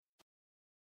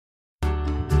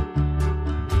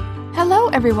Hello,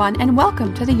 everyone, and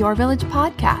welcome to the Your Village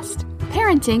podcast,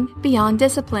 Parenting Beyond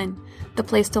Discipline, the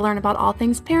place to learn about all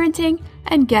things parenting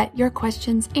and get your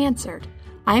questions answered.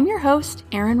 I'm your host,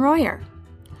 Erin Royer.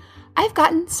 I've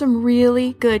gotten some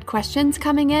really good questions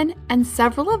coming in, and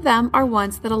several of them are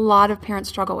ones that a lot of parents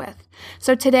struggle with.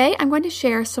 So today I'm going to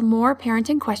share some more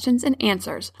parenting questions and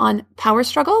answers on power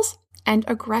struggles and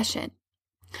aggression.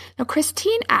 Now,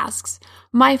 Christine asks,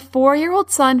 my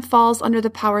 4-year-old son falls under the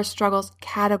power struggles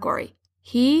category.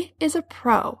 He is a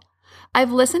pro.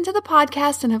 I've listened to the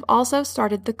podcast and have also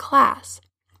started the class.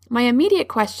 My immediate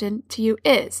question to you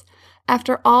is,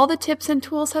 after all the tips and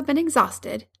tools have been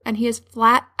exhausted and he is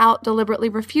flat out deliberately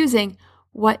refusing,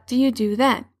 what do you do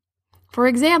then? For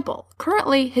example,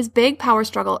 currently his big power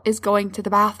struggle is going to the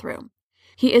bathroom.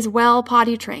 He is well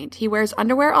potty trained. He wears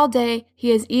underwear all day. He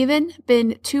has even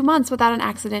been 2 months without an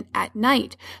accident at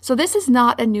night. So this is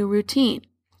not a new routine.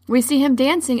 We see him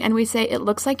dancing and we say, it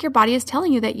looks like your body is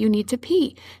telling you that you need to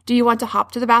pee. Do you want to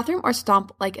hop to the bathroom or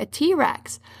stomp like a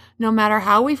T-Rex? No matter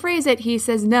how we phrase it, he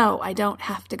says, no, I don't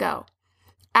have to go.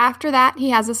 After that, he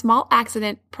has a small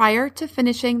accident prior to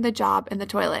finishing the job in the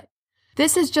toilet.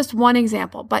 This is just one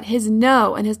example, but his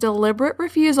no and his deliberate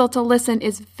refusal to listen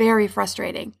is very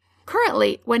frustrating.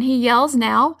 Currently, when he yells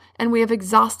now and we have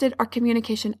exhausted our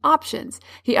communication options,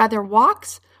 he either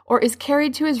walks or is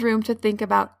carried to his room to think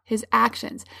about his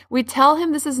actions. We tell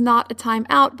him this is not a time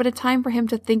out, but a time for him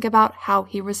to think about how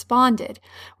he responded.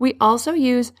 We also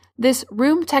use this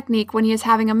room technique when he is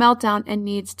having a meltdown and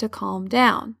needs to calm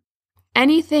down.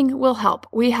 Anything will help.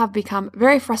 We have become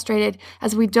very frustrated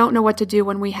as we don't know what to do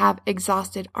when we have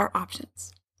exhausted our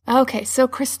options. Okay, so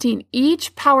Christine,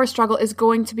 each power struggle is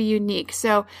going to be unique.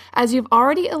 So as you've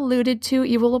already alluded to,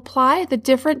 you will apply the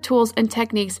different tools and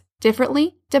techniques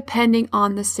differently depending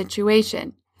on the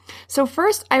situation. So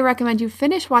first, I recommend you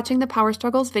finish watching the power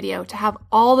struggles video to have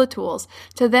all the tools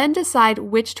to then decide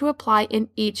which to apply in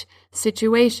each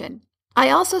situation. I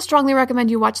also strongly recommend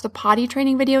you watch the potty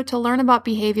training video to learn about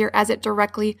behavior as it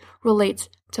directly relates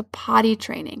to potty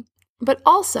training. But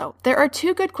also, there are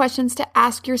 2 good questions to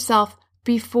ask yourself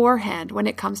beforehand when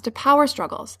it comes to power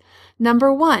struggles.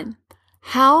 Number 1,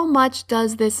 how much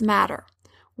does this matter?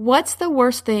 What's the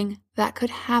worst thing that could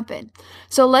happen?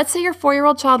 So let's say your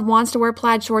 4-year-old child wants to wear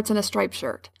plaid shorts and a striped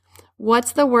shirt.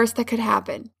 What's the worst that could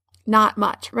happen? Not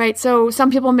much, right? So some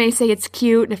people may say it's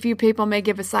cute and a few people may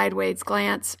give a sideways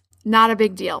glance. Not a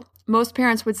big deal. Most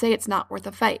parents would say it's not worth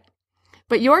a fight.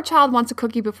 But your child wants a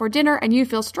cookie before dinner and you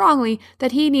feel strongly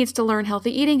that he needs to learn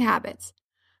healthy eating habits.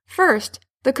 First,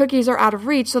 the cookies are out of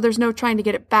reach, so there's no trying to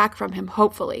get it back from him,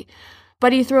 hopefully.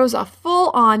 But he throws a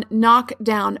full-on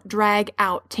knock-down,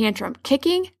 drag-out tantrum,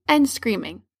 kicking and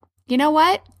screaming. You know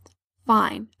what?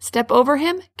 Fine. Step over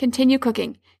him, continue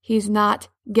cooking. He's not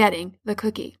getting the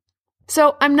cookie.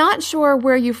 So I'm not sure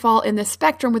where you fall in the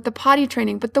spectrum with the potty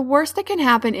training, but the worst that can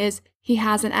happen is he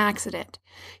has an accident.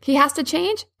 He has to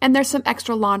change, and there's some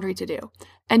extra laundry to do.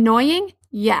 Annoying?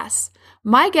 Yes.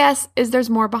 My guess is there's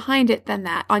more behind it than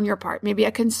that on your part. Maybe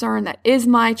a concern that, is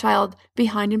my child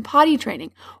behind in potty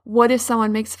training? What if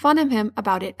someone makes fun of him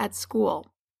about it at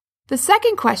school? The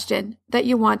second question that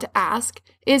you want to ask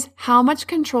is, how much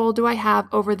control do I have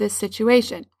over this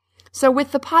situation? So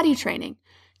with the potty training,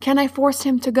 can I force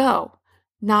him to go?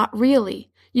 Not really.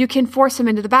 You can force him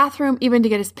into the bathroom, even to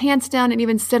get his pants down and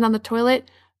even sit on the toilet,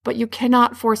 but you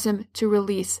cannot force him to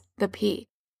release the pee.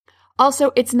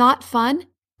 Also, it's not fun,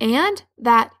 and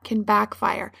that can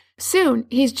backfire. Soon,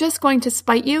 he's just going to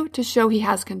spite you to show he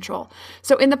has control.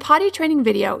 So in the potty training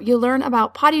video, you learn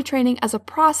about potty training as a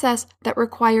process that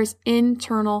requires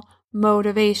internal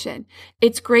motivation.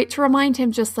 It's great to remind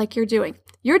him, just like you're doing.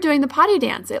 You're doing the potty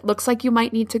dance. It looks like you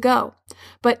might need to go.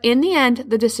 But in the end,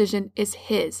 the decision is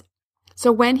his.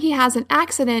 So when he has an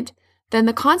accident, then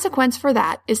the consequence for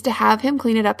that is to have him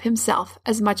clean it up himself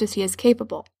as much as he is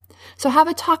capable. So have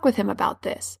a talk with him about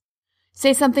this.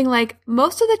 Say something like,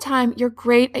 most of the time, you're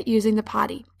great at using the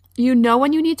potty. You know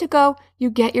when you need to go,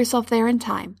 you get yourself there in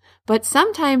time. But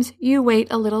sometimes you wait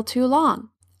a little too long.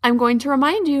 I'm going to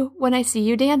remind you when I see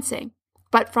you dancing.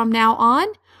 But from now on,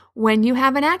 when you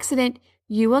have an accident,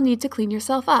 you will need to clean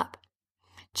yourself up.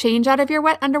 Change out of your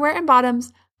wet underwear and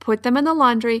bottoms, put them in the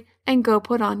laundry, and go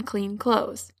put on clean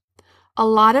clothes. A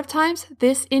lot of times,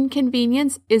 this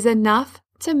inconvenience is enough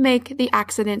to make the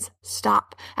accidents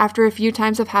stop after a few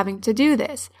times of having to do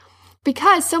this.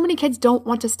 Because so many kids don't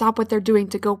want to stop what they're doing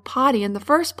to go potty in the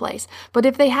first place. But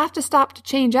if they have to stop to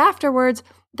change afterwards,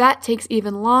 that takes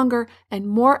even longer and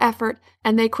more effort,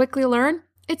 and they quickly learn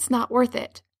it's not worth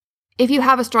it. If you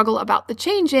have a struggle about the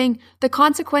changing, the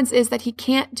consequence is that he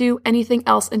can't do anything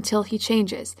else until he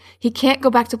changes. He can't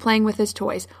go back to playing with his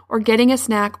toys or getting a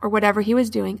snack or whatever he was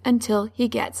doing until he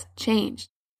gets changed.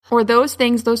 Or those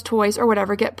things, those toys or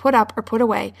whatever, get put up or put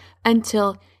away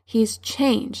until he's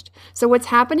changed. So what's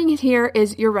happening here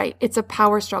is, you're right, it's a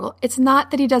power struggle. It's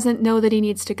not that he doesn't know that he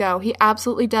needs to go. He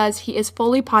absolutely does. He is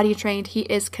fully potty trained. He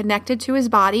is connected to his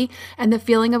body and the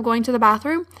feeling of going to the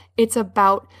bathroom. It's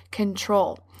about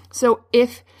control. So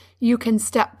if you can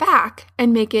step back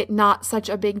and make it not such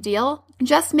a big deal,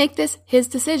 just make this his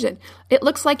decision. It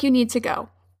looks like you need to go.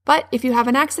 But if you have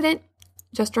an accident,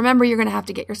 just remember you're going to have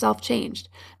to get yourself changed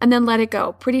and then let it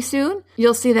go. Pretty soon,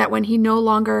 you'll see that when he no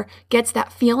longer gets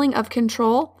that feeling of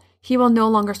control, he will no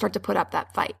longer start to put up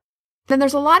that fight. Then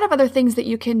there's a lot of other things that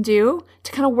you can do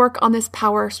to kind of work on this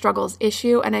power struggles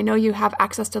issue. And I know you have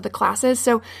access to the classes,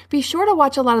 so be sure to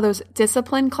watch a lot of those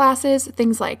discipline classes,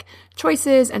 things like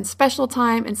choices and special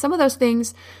time, and some of those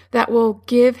things that will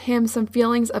give him some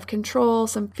feelings of control,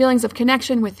 some feelings of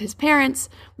connection with his parents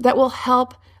that will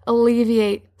help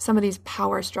alleviate some of these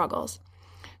power struggles.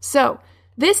 So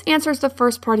this answers the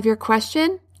first part of your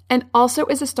question and also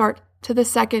is a start to the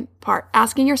second part,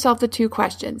 asking yourself the two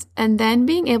questions and then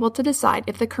being able to decide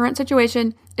if the current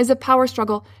situation is a power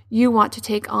struggle you want to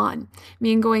take on,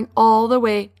 meaning going all the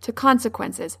way to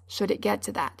consequences should it get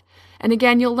to that. And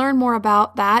again, you'll learn more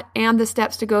about that and the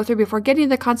steps to go through before getting to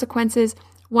the consequences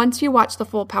once you watch the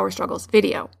full power struggles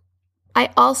video. I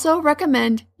also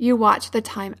recommend you watch the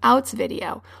timeouts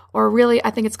video, or really I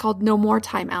think it's called No More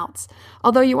Timeouts.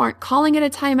 Although you aren't calling it a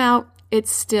timeout, it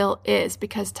still is,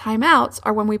 because timeouts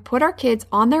are when we put our kids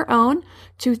on their own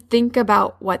to think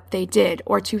about what they did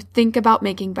or to think about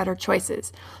making better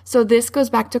choices. So this goes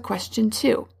back to question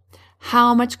 2.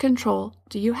 How much control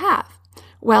do you have?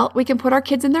 Well, we can put our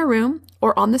kids in their room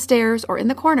or on the stairs or in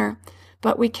the corner,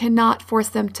 but we cannot force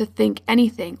them to think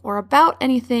anything or about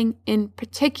anything in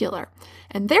particular.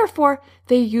 And therefore,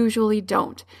 they usually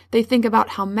don't. They think about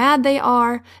how mad they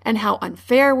are and how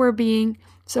unfair we're being.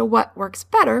 So what works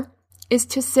better is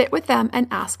to sit with them and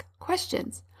ask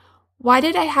questions. Why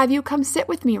did I have you come sit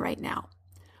with me right now?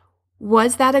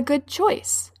 Was that a good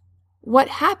choice? What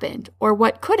happened or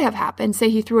what could have happened? Say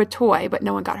he threw a toy, but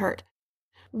no one got hurt.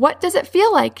 What does it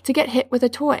feel like to get hit with a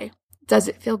toy? Does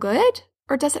it feel good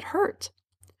or does it hurt?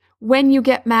 When you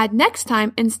get mad next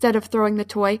time, instead of throwing the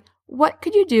toy, what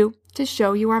could you do to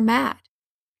show you are mad?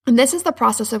 And this is the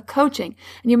process of coaching.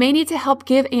 And you may need to help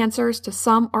give answers to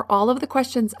some or all of the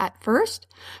questions at first,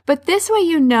 but this way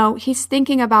you know he's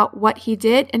thinking about what he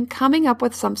did and coming up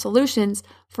with some solutions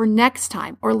for next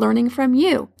time, or learning from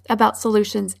you about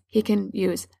solutions he can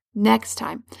use next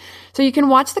time. So you can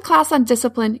watch the class on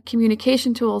discipline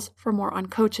communication tools for more on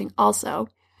coaching also.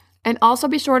 And also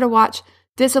be sure to watch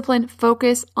Discipline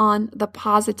Focus on the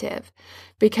Positive,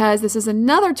 because this is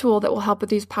another tool that will help with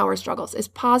these power struggles, is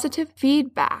positive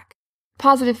feedback.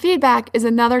 Positive feedback is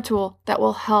another tool that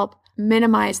will help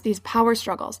minimize these power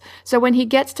struggles. So when he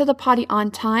gets to the potty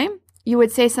on time, you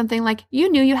would say something like,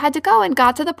 "You knew you had to go and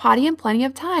got to the potty in plenty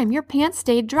of time. Your pants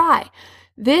stayed dry."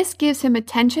 This gives him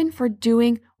attention for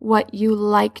doing what you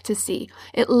like to see.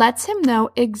 It lets him know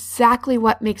exactly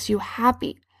what makes you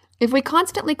happy. If we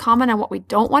constantly comment on what we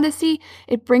don't want to see,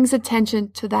 it brings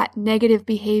attention to that negative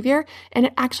behavior, and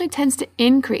it actually tends to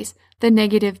increase the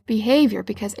negative behavior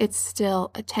because it's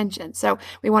still attention. So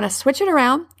we want to switch it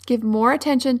around, give more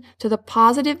attention to the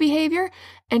positive behavior,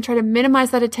 and try to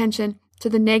minimize that attention to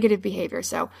the negative behavior.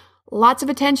 So lots of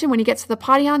attention when he gets to the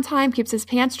potty on time, keeps his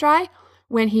pants dry.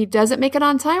 When he doesn't make it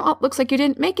on time, oh, looks like you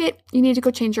didn't make it. You need to go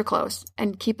change your clothes,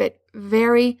 and keep it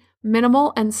very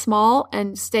minimal and small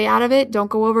and stay out of it. Don't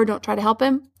go over, don't try to help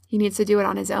him. He needs to do it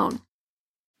on his own.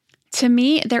 To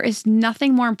me, there is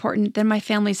nothing more important than my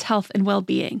family's health and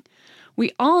well-being.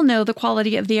 We all know the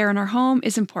quality of the air in our home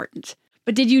is important.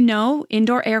 But did you know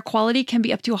indoor air quality can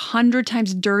be up to 100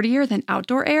 times dirtier than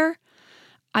outdoor air?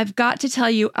 I've got to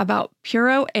tell you about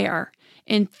Puro Air.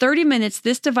 In 30 minutes,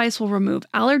 this device will remove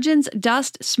allergens,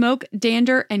 dust, smoke,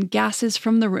 dander, and gases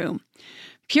from the room.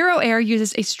 Puro Air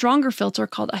uses a stronger filter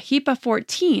called a HEPA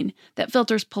 14 that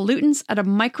filters pollutants at a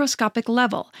microscopic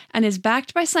level and is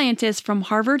backed by scientists from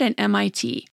Harvard and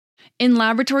MIT. In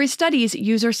laboratory studies,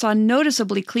 users saw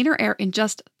noticeably cleaner air in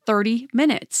just 30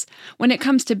 minutes. When it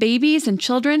comes to babies and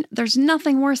children, there's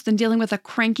nothing worse than dealing with a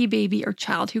cranky baby or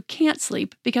child who can't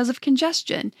sleep because of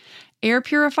congestion. Air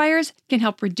purifiers can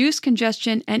help reduce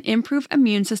congestion and improve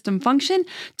immune system function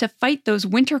to fight those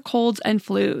winter colds and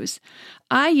flus.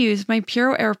 I use my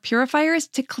Puro Air purifiers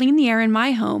to clean the air in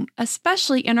my home,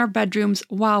 especially in our bedrooms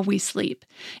while we sleep.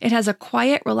 It has a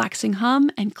quiet, relaxing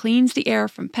hum and cleans the air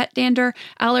from pet dander,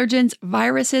 allergens,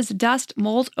 viruses, dust,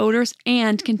 mold, odors,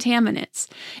 and contaminants.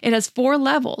 It has 4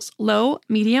 levels: low,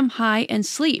 medium, high, and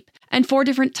sleep, and 4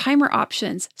 different timer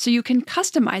options so you can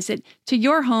customize it to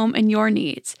your home and your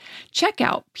needs. Check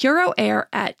out Puro Air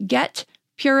at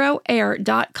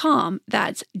getpuroair.com.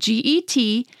 That's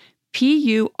GetPuroAir.com.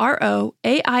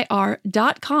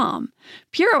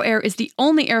 Puro Air is the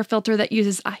only air filter that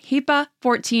uses a HEPA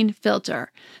 14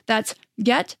 filter. That's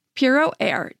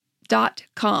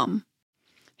getpuroair.com.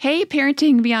 Hey,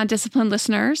 Parenting Beyond Discipline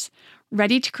listeners.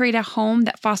 Ready to create a home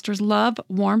that fosters love,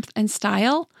 warmth, and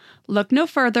style? Look no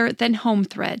further than Home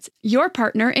Threads, your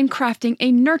partner in crafting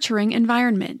a nurturing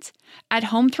environment. At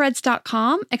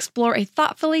homethreads.com, explore a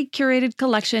thoughtfully curated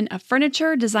collection of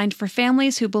furniture designed for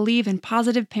families who believe in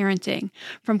positive parenting.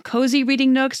 From cozy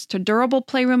reading nooks to durable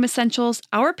playroom essentials,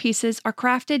 our pieces are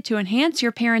crafted to enhance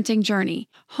your parenting journey.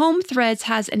 Home Threads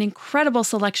has an incredible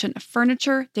selection of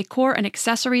furniture, decor, and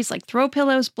accessories like throw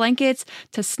pillows, blankets,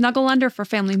 to snuggle under for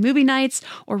family movie nights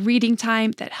or reading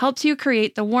time that helps you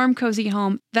create the warm, cozy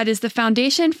home that is the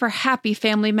foundation for happy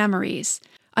family memories.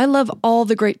 I love all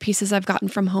the great pieces I've gotten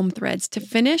from Home Threads to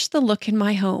finish the look in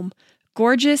my home.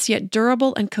 Gorgeous yet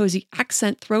durable and cozy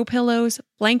accent throw pillows,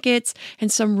 blankets,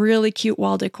 and some really cute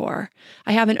wall decor.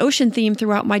 I have an ocean theme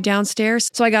throughout my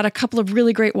downstairs, so I got a couple of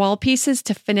really great wall pieces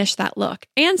to finish that look,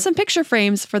 and some picture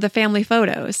frames for the family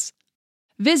photos.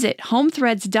 Visit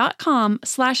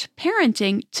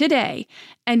homethreads.com/parenting today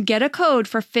and get a code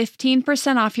for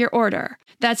 15% off your order.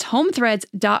 That's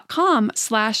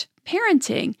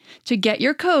homethreads.com/parenting to get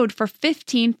your code for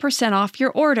 15% off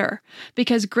your order,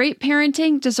 because great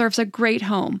parenting deserves a great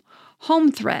home.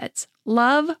 Home Threads.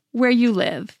 Love where you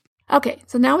live. Okay,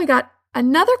 so now we got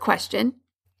another question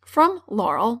from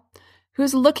Laurel,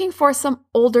 who's looking for some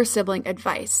older sibling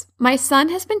advice. My son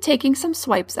has been taking some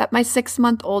swipes at my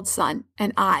 6-month-old son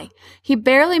and I. He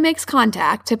barely makes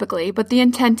contact, typically, but the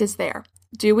intent is there.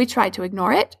 Do we try to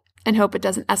ignore it and hope it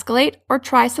doesn't escalate, or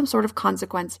try some sort of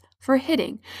consequence for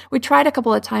hitting? We tried a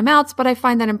couple of timeouts, but I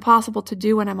find that impossible to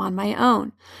do when I'm on my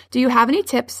own. Do you have any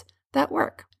tips that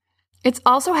work? It's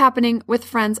also happening with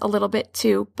friends a little bit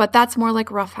too, but that's more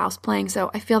like roughhouse playing, so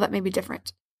I feel that may be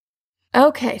different.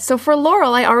 Okay, so for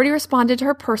Laurel, I already responded to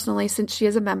her personally since she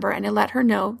is a member, and I let her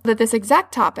know that this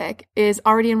exact topic is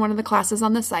already in one of the classes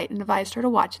on the site and advised her to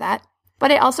watch that.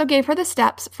 But I also gave her the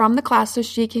steps from the class so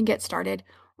she can get started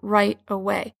right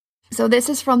away. So this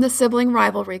is from the sibling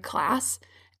rivalry class,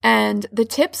 and the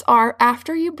tips are: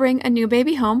 after you bring a new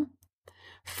baby home,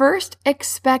 first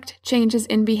expect changes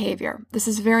in behavior. This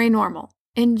is very normal.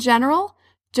 In general,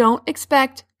 don't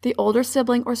expect the older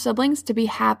sibling or siblings to be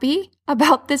happy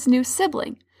about this new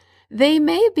sibling. They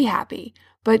may be happy,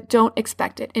 but don't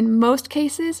expect it. In most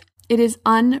cases, it is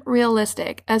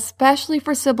unrealistic, especially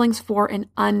for siblings 4 and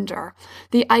under.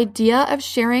 The idea of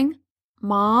sharing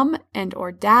mom and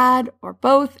or dad or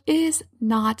both is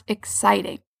not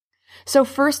exciting. So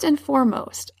first and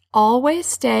foremost, always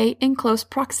stay in close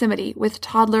proximity with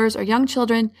toddlers or young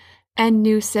children and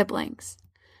new siblings.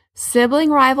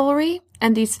 Sibling rivalry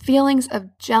and these feelings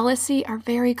of jealousy are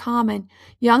very common.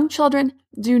 Young children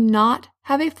do not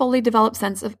have a fully developed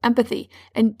sense of empathy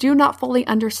and do not fully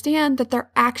understand that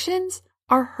their actions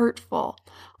are hurtful.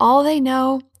 All they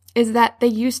know is that they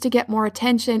used to get more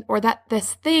attention, or that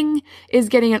this thing is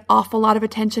getting an awful lot of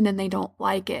attention and they don't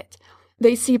like it.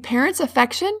 They see parents'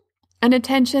 affection and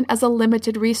attention as a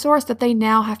limited resource that they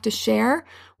now have to share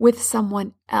with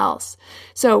someone else.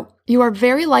 So you are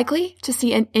very likely to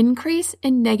see an increase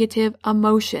in negative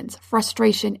emotions,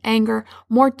 frustration, anger,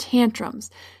 more tantrums.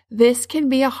 This can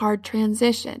be a hard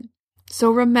transition.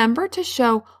 So remember to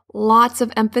show lots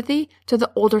of empathy to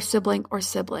the older sibling or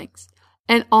siblings,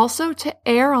 and also to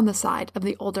err on the side of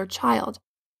the older child.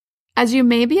 As you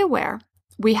may be aware,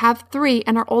 we have 3,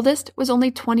 and our oldest was only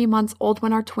 20 months old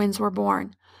when our twins were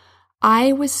born.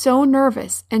 I was so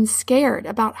nervous and scared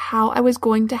about how I was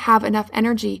going to have enough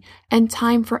energy and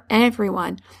time for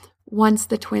everyone once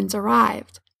the twins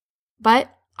arrived.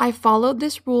 But I followed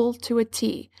this rule to a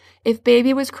T. If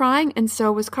baby was crying and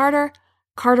so was Carter,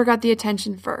 Carter got the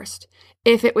attention first.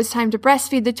 If it was time to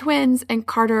breastfeed the twins and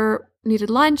Carter needed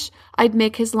lunch, I'd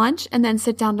make his lunch and then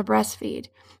sit down to breastfeed.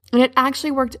 And it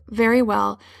actually worked very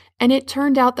well, and it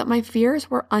turned out that my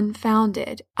fears were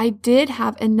unfounded. I did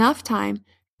have enough time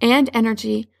and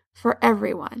energy for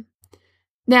everyone.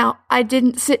 Now, I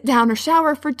didn't sit down or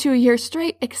shower for 2 years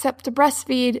straight except to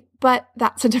breastfeed, but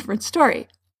that's a different story.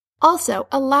 Also,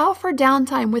 allow for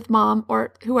downtime with mom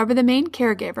or whoever the main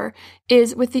caregiver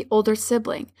is with the older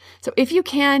sibling. So if you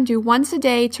can, do once a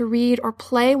day to read or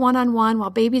play one-on-one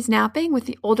while baby's napping with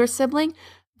the older sibling.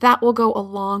 That will go a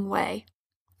long way.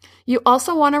 You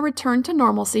also want to return to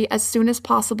normalcy as soon as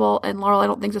possible. And Laurel, I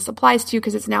don't think this applies to you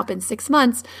because it's now been 6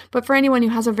 months, but for anyone who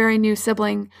has a very new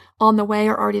sibling on the way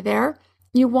or already there,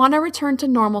 you want to return to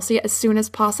normalcy as soon as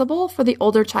possible for the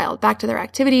older child, back to their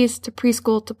activities, to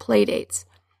preschool, to play dates.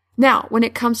 Now, when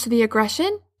it comes to the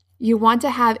aggression, you want to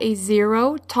have a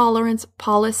zero tolerance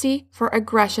policy for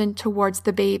aggression towards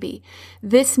the baby.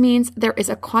 This means there is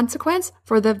a consequence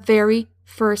for the very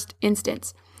first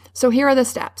instance. So here are the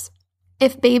steps.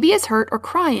 If baby is hurt or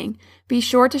crying, be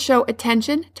sure to show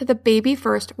attention to the baby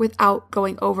first without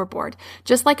going overboard.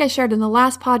 Just like I shared in the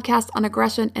last podcast on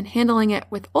aggression and handling it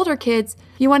with older kids,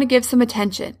 you want to give some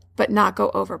attention, but not go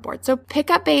overboard. So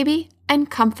pick up baby and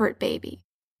comfort baby.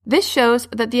 This shows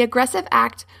that the aggressive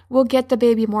act will get the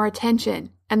baby more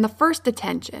attention and the first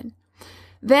attention.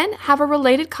 Then have a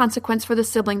related consequence for the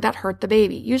sibling that hurt the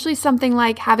baby. Usually something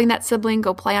like having that sibling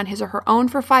go play on his or her own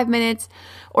for 5 minutes,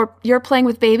 or you're playing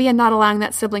with baby and not allowing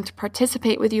that sibling to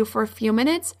participate with you for a few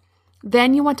minutes.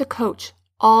 Then you want to coach.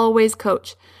 Always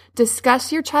coach.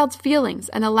 Discuss your child's feelings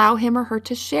and allow him or her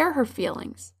to share her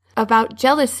feelings about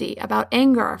jealousy, about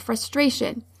anger, or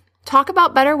frustration. Talk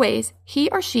about better ways he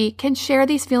or she can share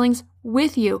these feelings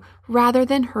with you rather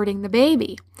than hurting the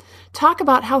baby. Talk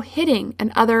about how hitting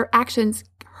and other actions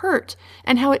hurt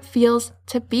and how it feels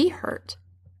to be hurt.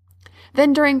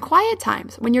 Then during quiet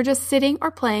times, when you're just sitting or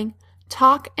playing,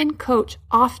 talk and coach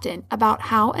often about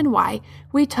how and why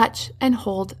we touch and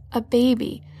hold a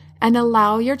baby and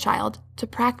allow your child to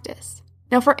practice.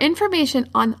 Now, for information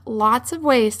on lots of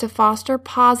ways to foster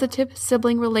positive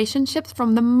sibling relationships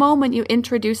from the moment you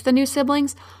introduce the new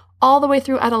siblings all the way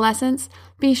through adolescence,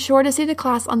 be sure to see the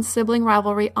class on sibling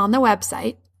rivalry on the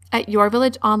website at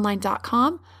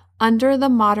yourvillageonline.com under the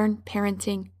Modern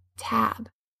Parenting tab.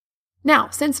 Now,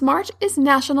 since March is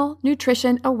National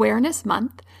Nutrition Awareness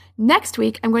Month, next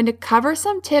week I'm going to cover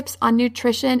some tips on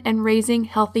nutrition and raising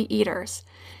healthy eaters.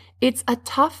 It's a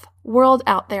tough world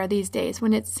out there these days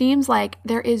when it seems like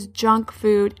there is junk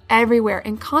food everywhere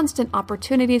and constant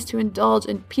opportunities to indulge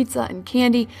in pizza and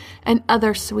candy and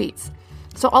other sweets.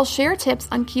 So I'll share tips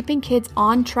on keeping kids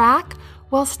on track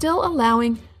while still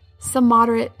allowing some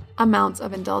moderate amounts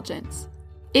of indulgence.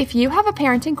 If you have a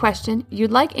parenting question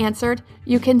you'd like answered,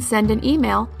 you can send an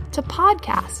email to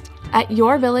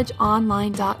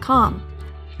podcast@yourvillageonline.com.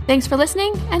 Thanks for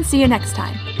listening and see you next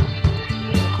time.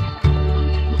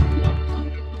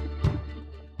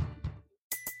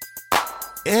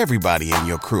 Everybody in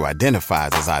your crew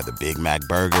identifies as either Big Mac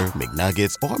Burger,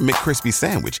 McNuggets, or McCrispy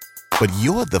Sandwich. But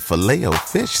you're the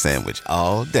Filet-O-Fish Sandwich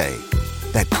all day.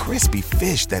 That crispy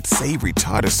fish, that savory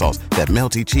tartar sauce, that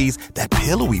melty cheese, that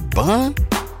pillowy bun.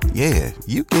 Yeah,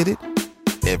 you get it.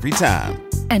 Every time.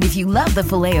 And if you love the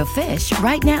Filet-O-Fish,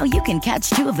 right now you can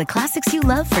catch 2 of the classics you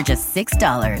love for just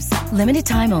 $6. Limited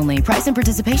time only. Price and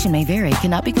participation may vary.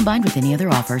 Cannot be combined with any other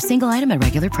offer. Single item at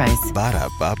regular price.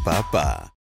 Ba-da-ba-ba-ba.